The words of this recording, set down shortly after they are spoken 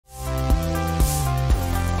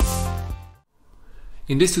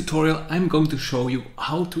In this tutorial, I'm going to show you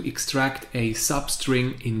how to extract a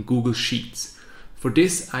substring in Google Sheets. For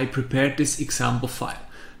this, I prepared this example file.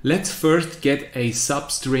 Let's first get a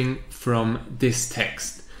substring from this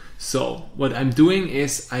text. So what I'm doing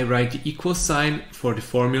is I write the equal sign for the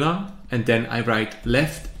formula and then I write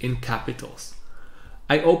left in capitals.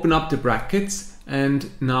 I open up the brackets and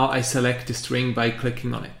now I select the string by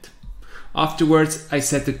clicking on it. Afterwards, I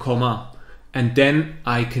set a comma. And then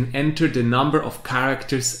I can enter the number of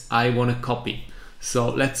characters I want to copy. So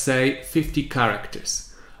let's say 50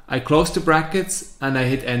 characters. I close the brackets and I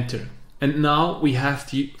hit enter. And now we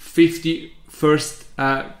have the 50 first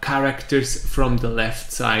characters from the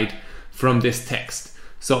left side from this text.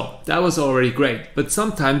 So that was already great, but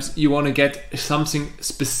sometimes you want to get something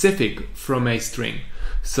specific from a string.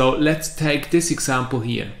 So let's take this example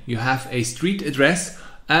here. You have a street address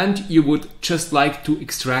and you would just like to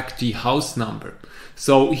extract the house number.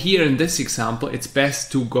 So here in this example, it's best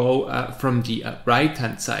to go from the right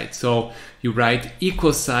hand side. So you write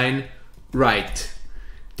equal sign right.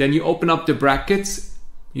 Then you open up the brackets,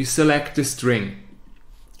 you select the string.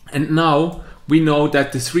 And now we know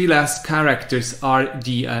that the three last characters are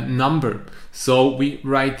the number. So we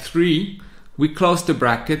write 3, we close the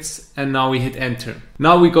brackets and now we hit enter.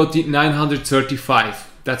 Now we got the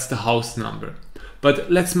 935, that's the house number.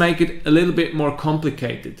 But let's make it a little bit more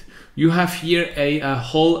complicated. You have here a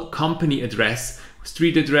whole company address,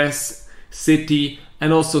 street address, city,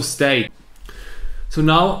 and also state. So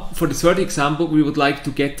now for the third example, we would like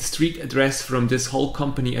to get the street address from this whole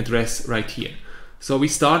company address right here. So we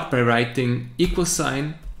start by writing equal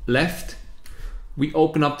sign left. We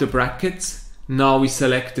open up the brackets. Now we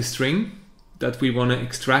select the string that we want to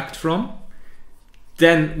extract from.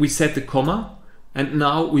 Then we set the comma. And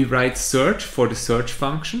now we write search for the search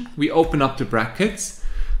function. We open up the brackets.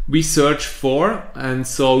 We search for, and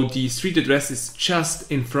so the street address is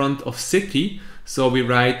just in front of city. So we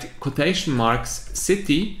write quotation marks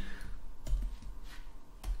city.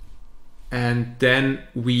 And then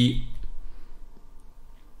we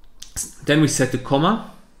set the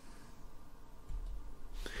comma.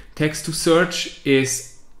 Text to search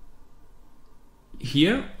is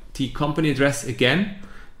here, the company address again.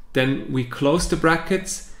 Then we close the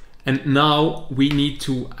brackets and now we need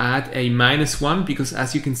to add a -1 because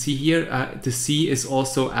as you can see here, the C is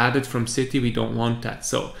also added from city. We don't want that.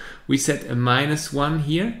 So we set a -1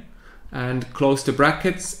 here and close the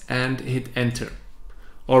brackets and hit enter.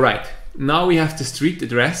 All right, now we have the street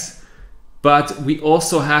address, but we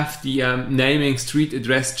also have the naming street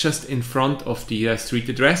address just in front of the street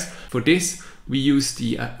address. For this, we use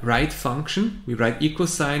the right function. We write equal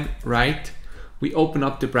sign right. We open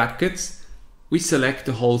up the brackets, we select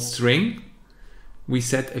the whole string, we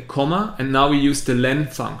set a comma, and now we use the len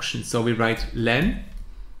function. So we write len,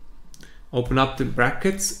 open up the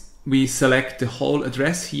brackets, we select the whole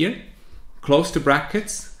address here, close the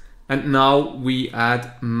brackets, and now we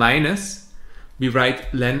add minus, we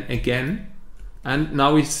write len again, and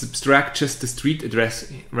now we subtract just the street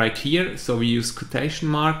address right here. So we use quotation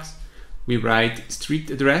marks, we write street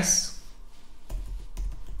address,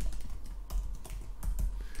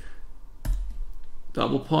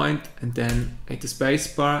 double point, and then hit the space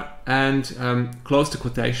bar and close the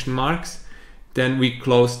quotation marks. Then we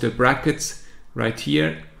close the brackets right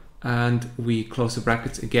here and we close the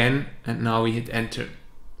brackets again, and now we hit enter.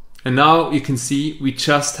 And now you can see we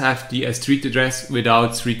just have the street address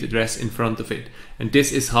without street address in front of it. And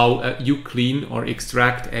this is how you clean or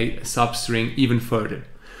extract a substring even further.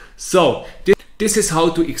 So this is how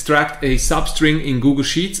to extract a substring in Google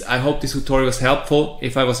Sheets. I hope this tutorial was helpful.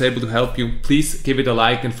 If I was able to help you, please give it a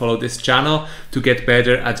like and follow this channel to get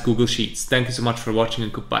better at Google Sheets. Thank you so much for watching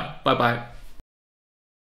and goodbye. Bye bye.